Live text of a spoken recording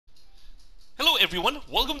everyone,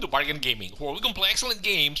 welcome to Bargain Gaming, where we can play excellent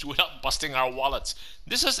games without busting our wallets.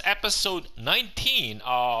 This is episode 19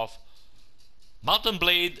 of Mountain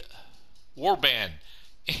Blade Warband,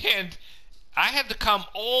 and I had to come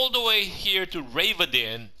all the way here to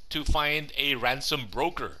Ravadin to find a ransom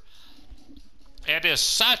broker. It is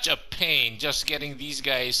such a pain just getting these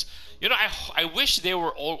guys. You know, I wish they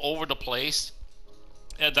were all over the place,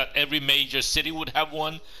 and that every major city would have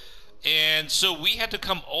one. And so we had to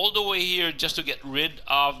come all the way here just to get rid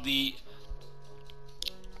of the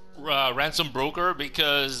ransom broker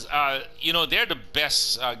because you know, they're the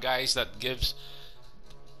best guys that gives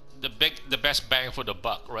the best bang for the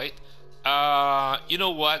buck, right? You know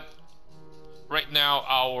what? Right now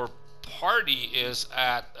our party is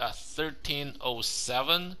at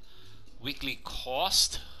 1307 weekly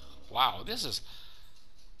cost. Wow, this is,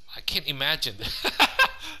 I can't imagine.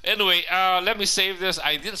 Anyway, let me save this.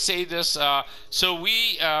 I didn't save this. So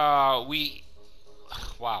we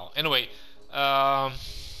wow. Anyway,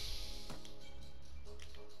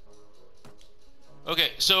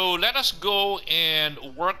 okay. So let us go and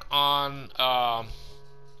work on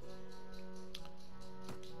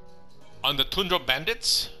the Tundra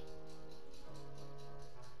Bandits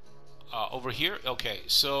over here. Okay,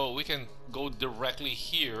 so we can go directly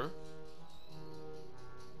here.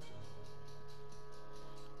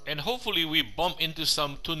 And hopefully we bump into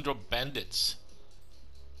some Tundra Bandits.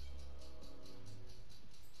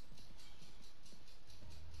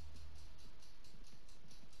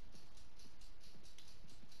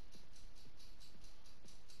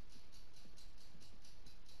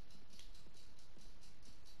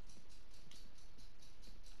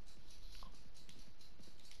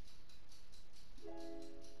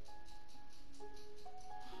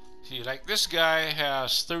 See, like this guy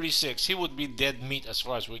has 36. He would be dead meat as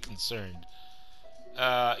far as we're concerned.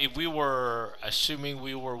 If we were assuming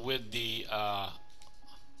we were with the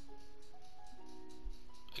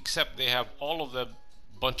except they have all of them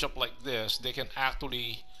bunch up like this, they can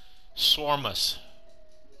actually swarm us.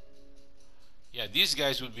 Yeah, these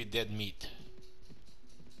guys would be dead meat.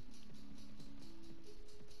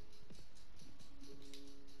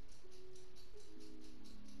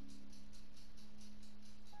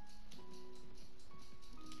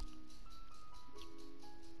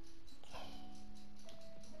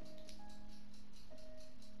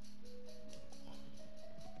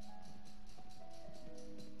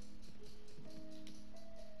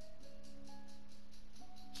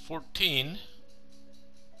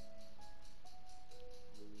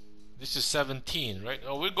 This is 17, right?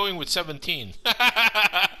 Oh, we're going with 17.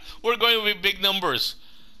 We're going with big numbers.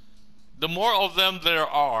 The more of them there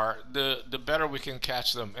are, the better we can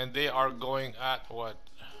catch them. And they are going at what?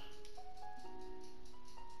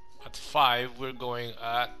 At 5. We're going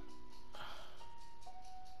at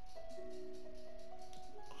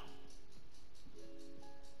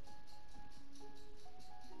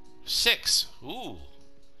 6. Ooh.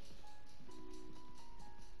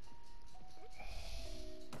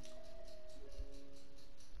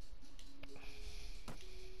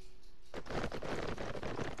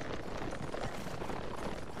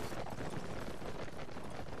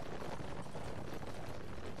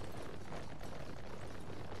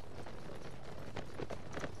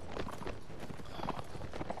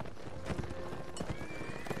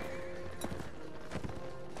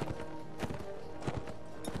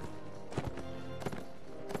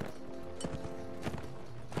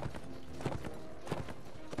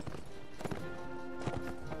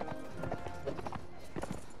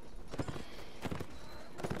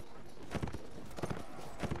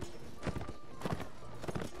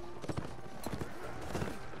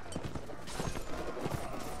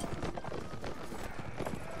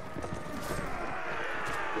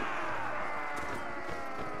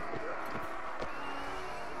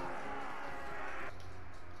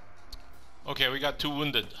 Okay, we got 2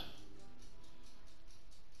 wounded.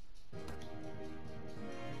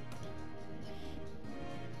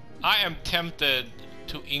 I am tempted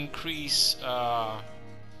to increase,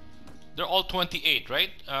 they're all 28, right?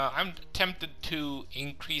 I'm tempted to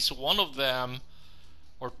increase one of them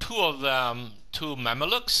or 2 of them to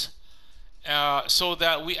Mamelukes, so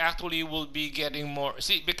that we actually will be getting more.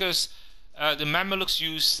 See, because the Mamelukes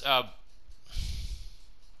use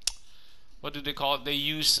what do they call it? They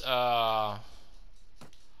use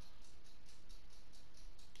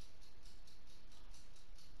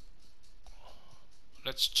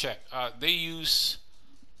let's check. They use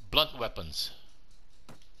blunt weapons.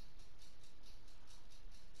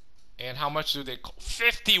 And how much do they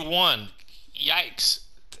 51? Yikes.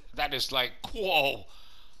 That is like, whoa.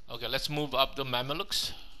 Okay, let's move up the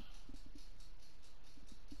Mamelukes.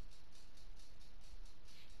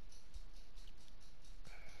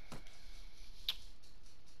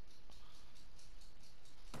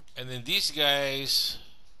 And then these guys,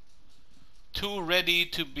 2 ready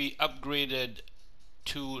to be upgraded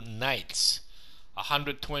to knights,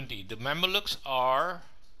 120. The Mamelukes are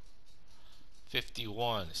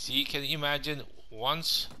 51. See, can you imagine?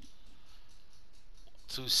 Once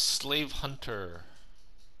to slave hunter.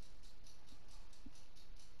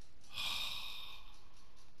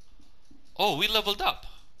 Oh, we leveled up.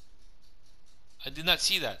 I did not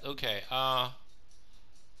see that. Okay, I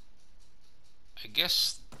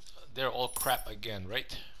guess they're all crap again,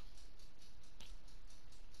 right?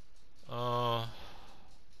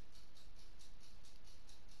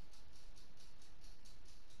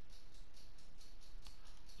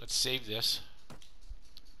 Let's save this.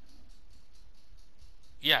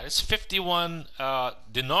 Yeah, it's 51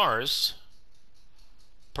 dinars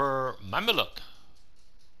per Mameluke.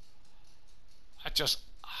 That's just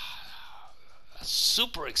that's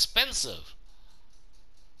super expensive.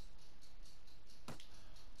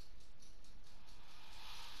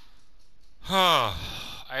 Huh.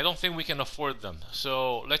 I don't think we can afford them.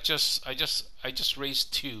 So let's just I just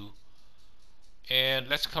raised 2, and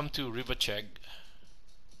let's come to Rivacheg.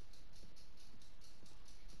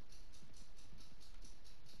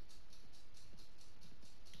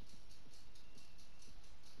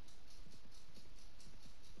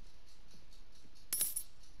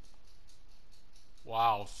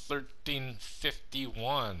 Wow,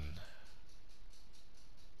 1351.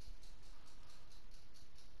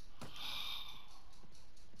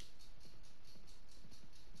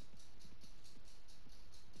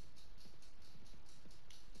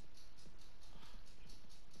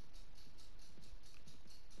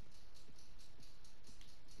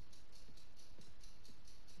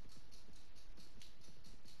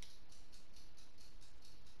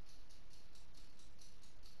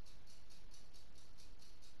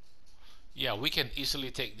 Yeah, we can easily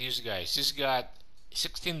take these guys. He's got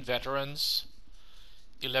 16 veterans,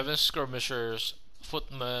 11 skirmishers,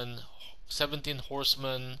 footmen, 17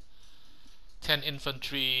 horsemen, 10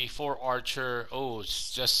 infantry, 4 archer. Oh,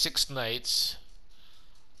 it's just 6 knights,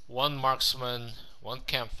 1 marksman, 1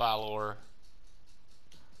 camp follower.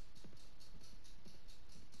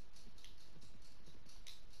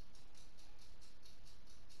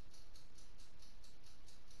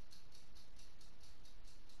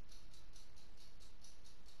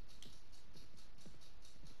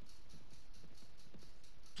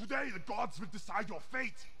 Today the gods will decide your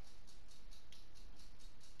fate.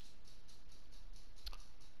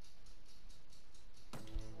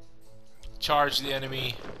 Charge the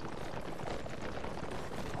enemy.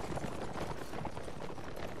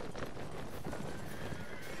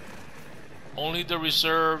 Only the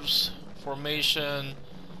reserves. Formation.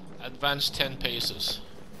 Advance 10 paces.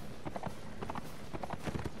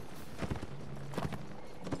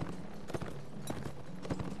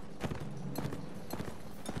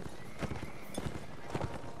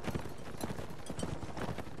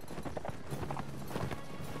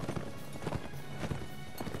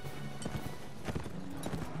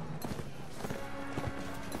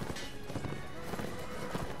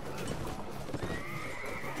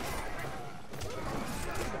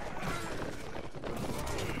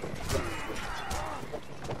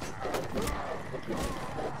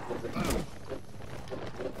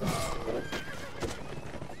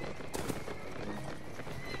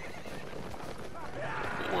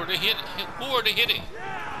 Who are they hitting?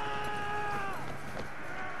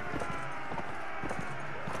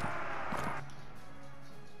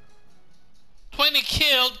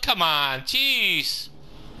 Killed? Come on, jeez.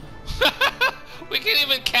 We can't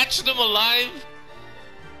even catch them alive.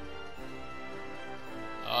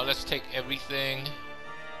 Let's take everything.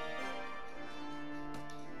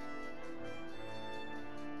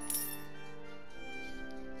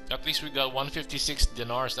 At least we got 156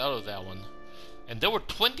 dinars out of that one. And there were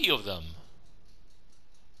 20 of them.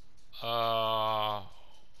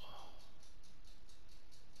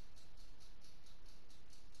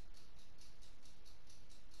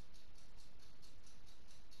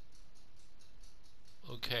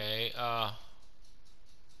 Okay,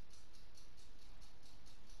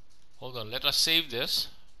 hold on, let us save this.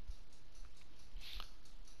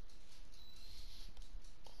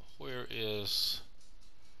 Where is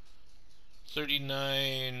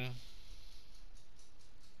 39?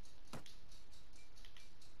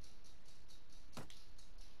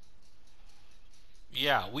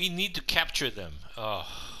 Yeah, we need to capture them.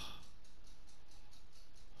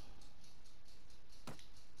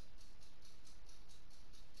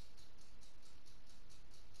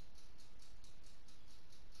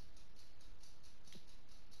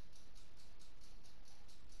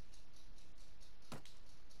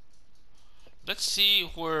 Let's see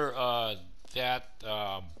where that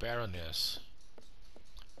Baron is.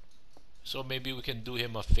 So maybe we can do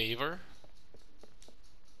him a favor.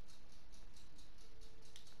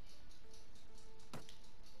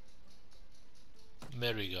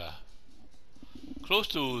 Meriga. Close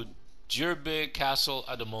to Jirbe Castle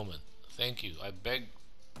at the moment. Thank you. I beg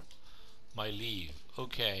my leave.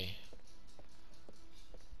 Okay.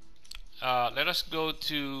 Let us go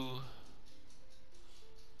to...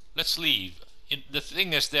 Let's leave. The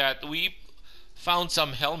thing is that we found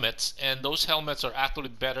some helmets, and those helmets are actually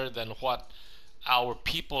better than what our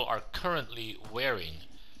people are currently wearing.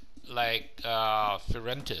 Like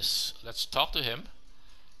Ferentis. Let's talk to him.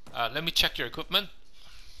 Let me check your equipment.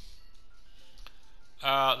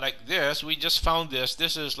 Like this, we just found this.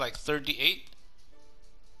 This is like 38.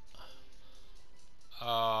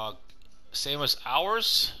 Same as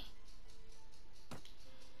ours.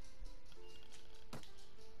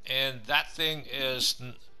 And that thing is,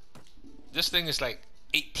 this thing is like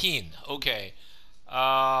 18. Okay.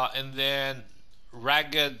 And then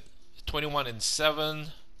Ragged 21 and 7.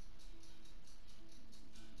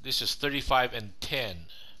 This is 35 and 10.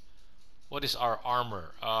 What is our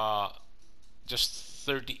armor? Just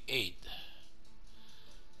 38.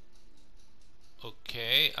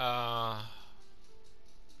 Okay. How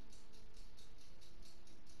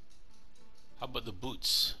about the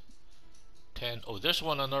boots? 10. Oh, there's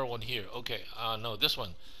another one here. Okay. No, this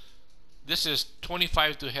one. This is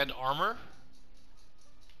 25 to head armor.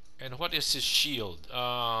 And what is his shield?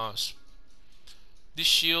 This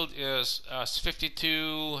shield is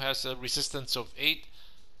 52, has a resistance of 8.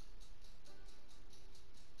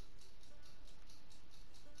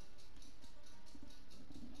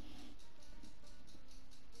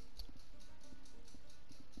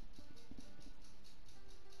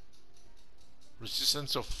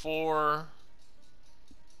 Resistance of 4.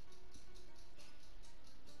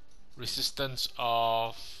 Resistance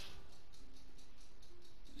of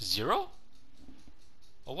 0?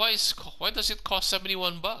 Why does it cost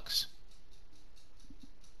 71 bucks?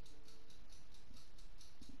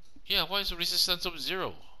 Yeah, why is the resistance of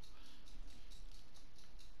 0?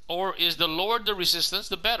 Or is the lower the resistance,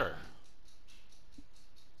 the better?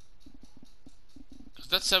 Because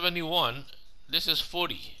that's 71. This is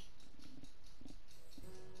 40.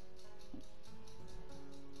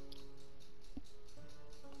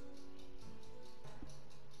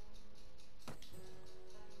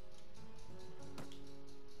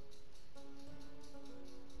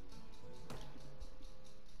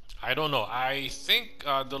 I don't know. I think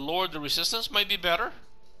the lower the resistance might be better.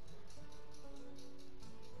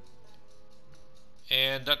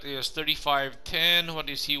 And that is 3510. What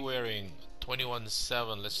is he wearing?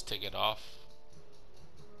 21.7. Let's take it off.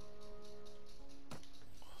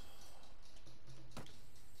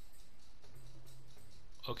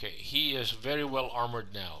 Okay, he is very well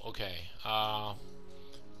armored now. Okay.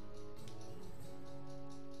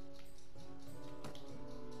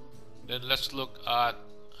 Then let's look at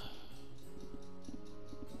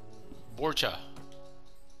Borcha.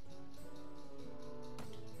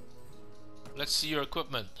 Let's see your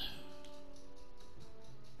equipment.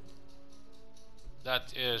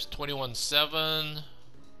 That is 21.7.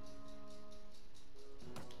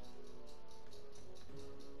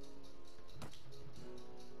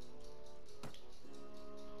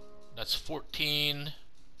 That's 14.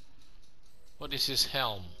 What is his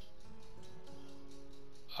helm?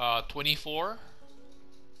 24.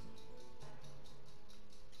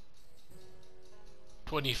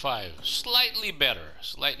 25. Slightly better.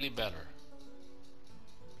 Slightly better.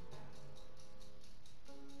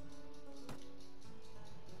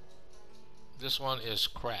 This one is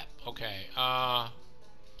crap. Okay. Why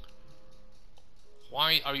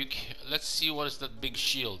are you... Let's see what is that big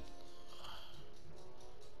shield.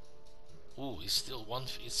 Ooh, it's still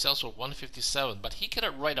it sells for 157, but he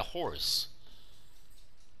cannot ride a horse.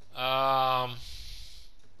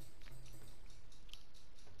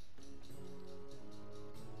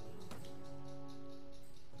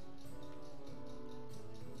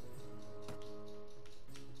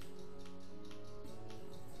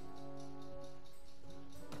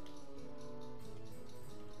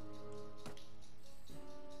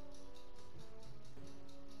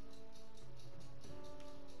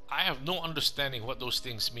 I have no understanding what those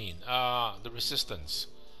things mean. The resistance.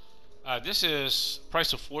 This is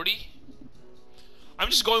price of 40. I'm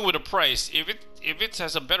just going with a price. If it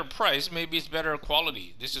has a better price, maybe it's better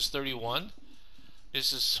quality. This is 31.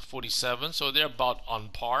 This is 47. So they're about on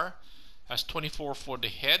par. Has 24 for the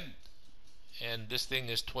head, and this thing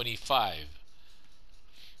is 25.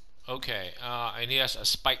 Okay. And he has a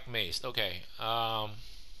spike mace. Okay.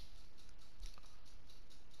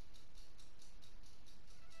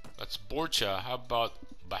 That's Borcha. How about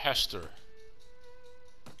Bahester?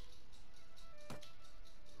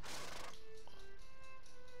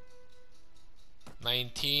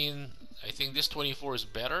 $19. I think this 24 is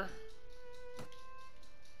better.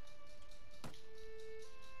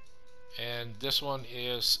 And this one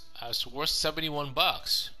is worth 71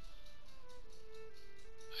 bucks.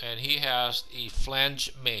 And he has a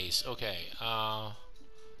flange mace. Okay.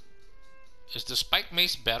 Is the spike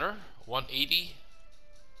mace better? 180?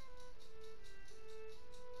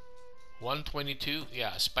 122?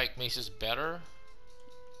 Yeah, spike mace is better.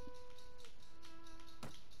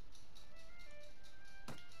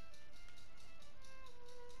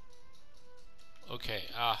 Okay,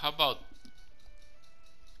 how about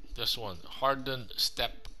this one? Hardened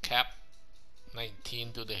step cap,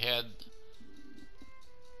 19 to the head,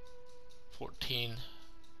 14,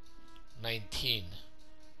 19.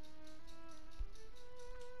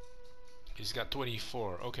 He's got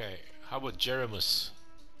 24. Okay, how about Jeremus?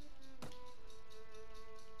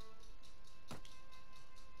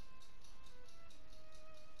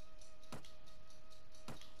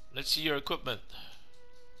 Let's see your equipment.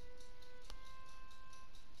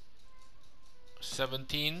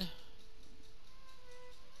 17.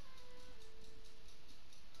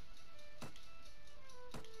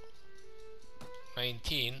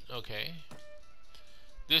 $19. Okay.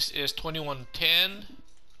 This is 2110.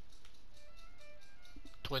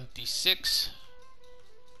 26.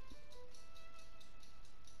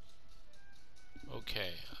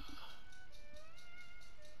 Okay.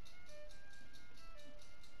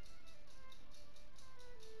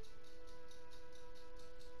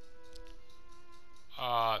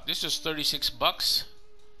 This is 36 bucks.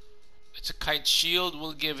 It's a kite shield.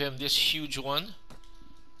 We'll give him this huge one.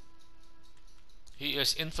 He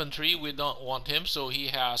is infantry. We don't want him, so he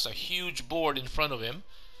has a huge board in front of him,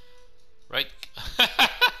 right?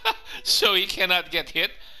 So he cannot get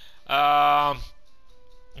hit. Now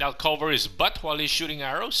cover his butt while he's shooting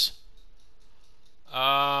arrows.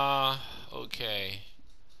 Okay.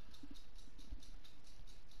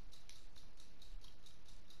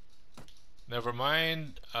 Never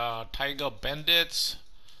mind. Taiga Bandits.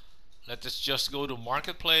 Let us just go to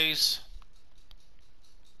Marketplace.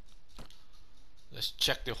 Let's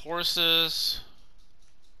check the horses.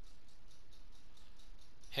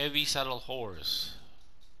 Heavy saddle horse.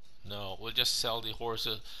 No, we'll just sell the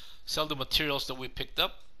horses. Sell the materials that we picked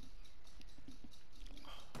up.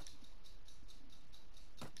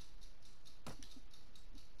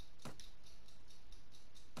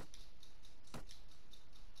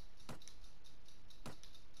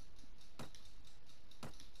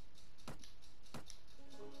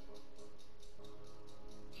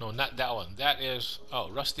 No, not that one. That is... Oh,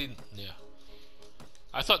 Rusty... Yeah.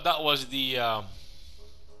 I thought that was the... I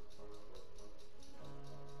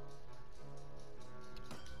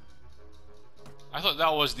thought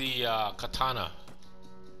that was the katana.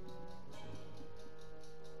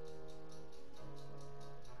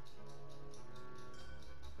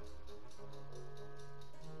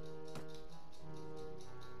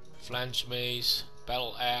 Flange mace,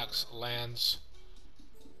 battle axe, lance.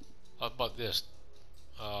 How about this?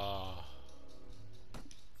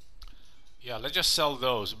 Yeah, let's just sell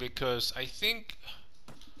those because I think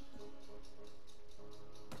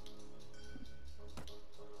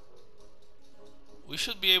we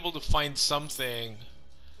should be able to find something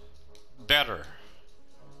better.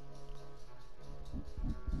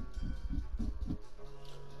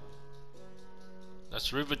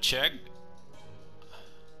 That's River Check.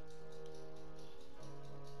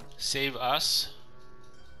 Save us.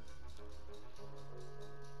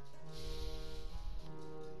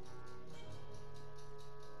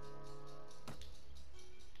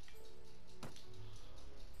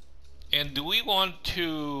 And do we want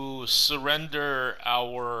to surrender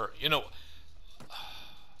our,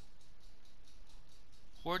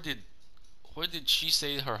 where did she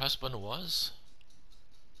say her husband was?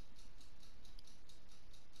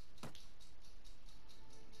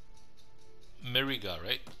 Meriga,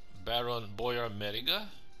 right? Baron Boyar Meriga.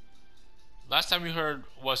 Last time we heard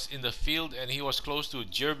was in the field and he was close to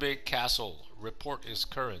Jirbek Castle. Report is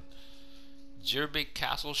current. Jirbek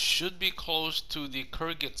Castle should be close to the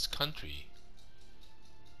Kyrgyz country.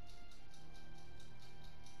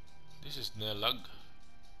 This is Nelag.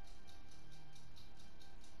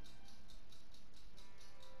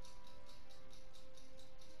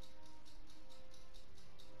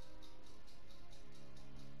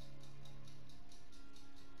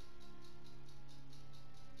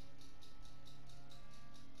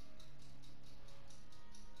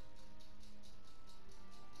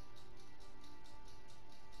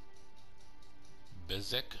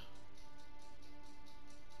 Bezek.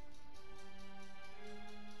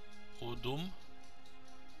 Udum.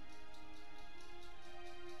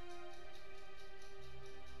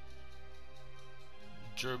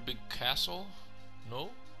 Jerbig Castle? No.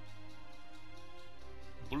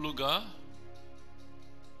 Buluga?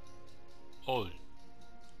 Oh.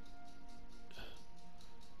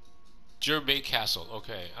 Jerbig Castle.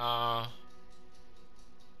 Okay.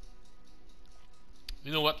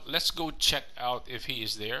 You know what? Let's go check out if he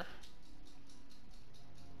is there.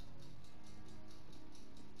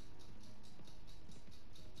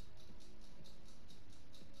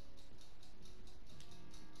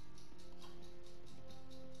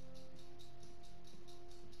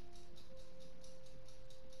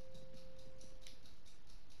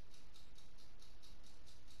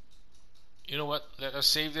 You know what? Let us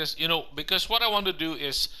save this. You know, because what I want to do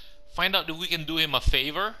is find out if we can do him a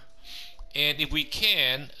favor. And if we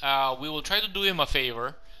can, we will try to do him a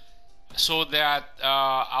favor so that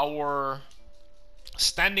our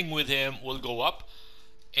standing with him will go up.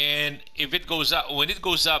 And if it goes up, when it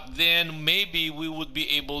goes up, then maybe we would be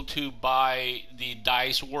able to buy the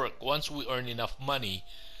dice work once we earn enough money.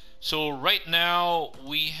 So right now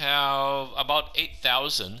we have about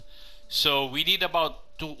 8,000. So we need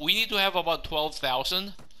to have about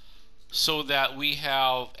 12,000 so that we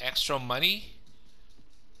have extra money.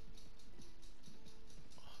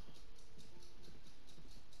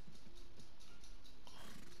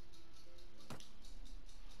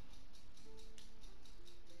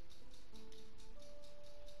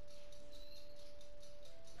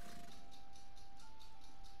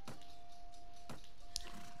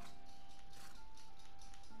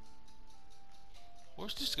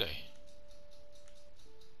 Where's this guy?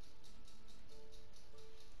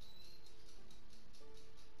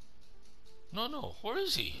 No. Where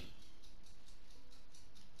is he?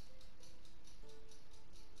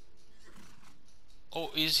 Oh,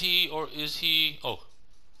 is he or is he? Oh,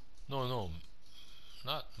 no,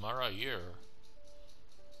 not Marayer.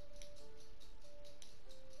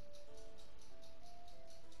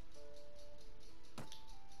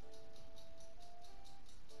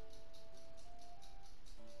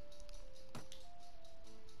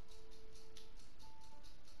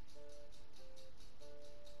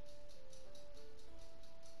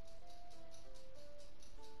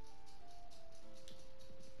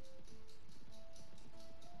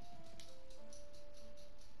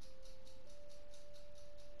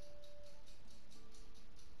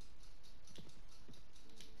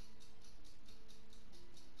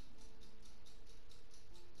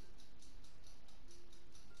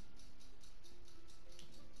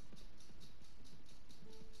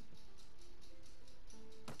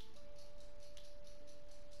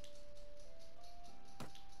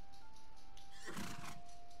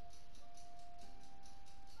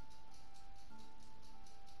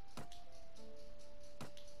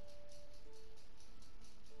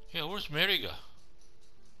 Yeah, where's Meriga?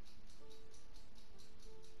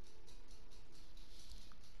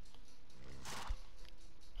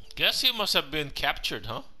 Guess he must have been captured,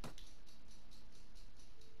 huh?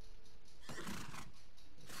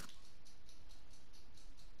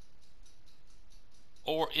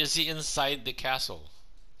 Or is he inside the castle?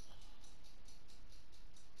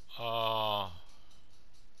 Uh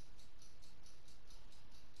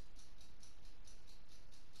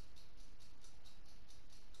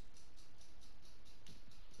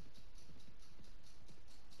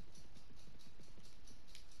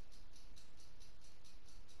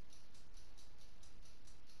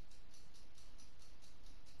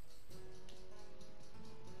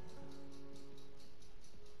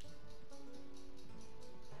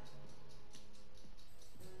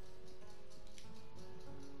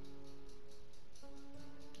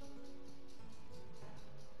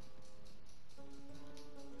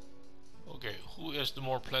Okay, who is the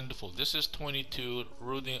more plentiful? This is 22,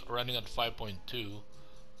 running at 5.2.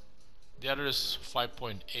 The other is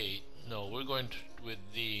 5.8. No, we're going with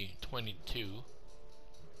the 22.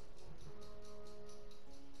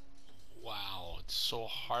 Wow, it's so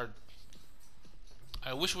hard.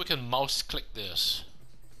 I wish we can mouse click this.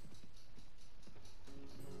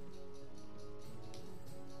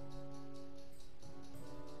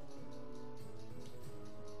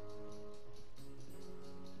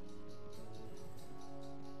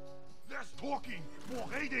 Less talking, more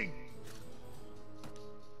raiding.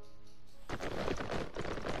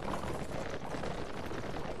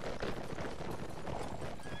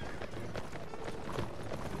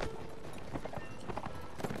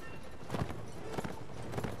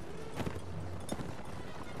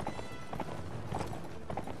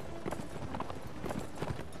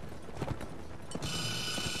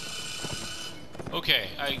 Okay,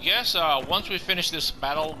 I guess once we finish this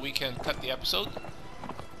battle, we can cut the episode.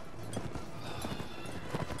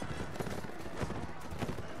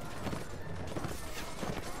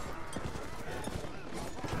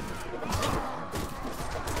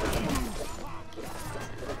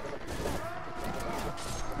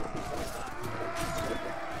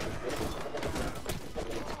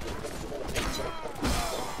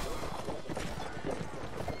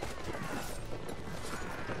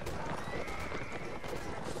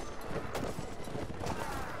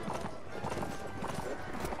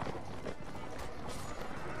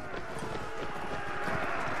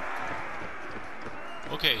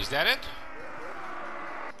 Okay, is that it?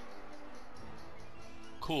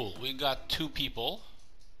 Cool, we got 2 people.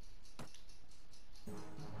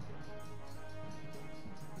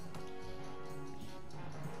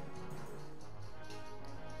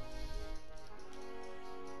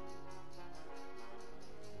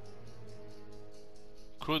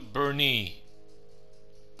 Crude Bernie.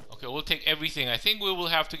 Okay, we'll take everything. I think we will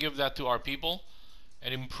have to give that to our people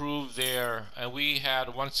and improve their... And we had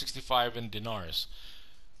 165 in dinars.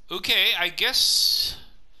 Okay, I guess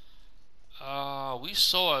we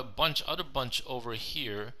saw a other bunch over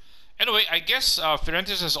here. Anyway, I guess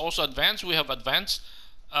Firentis has also advanced. We have advanced.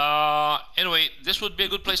 Anyway, this would be a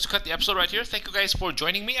good place to cut the episode right here. Thank you guys for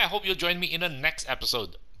joining me. I hope you'll join me in the next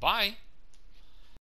episode. Bye.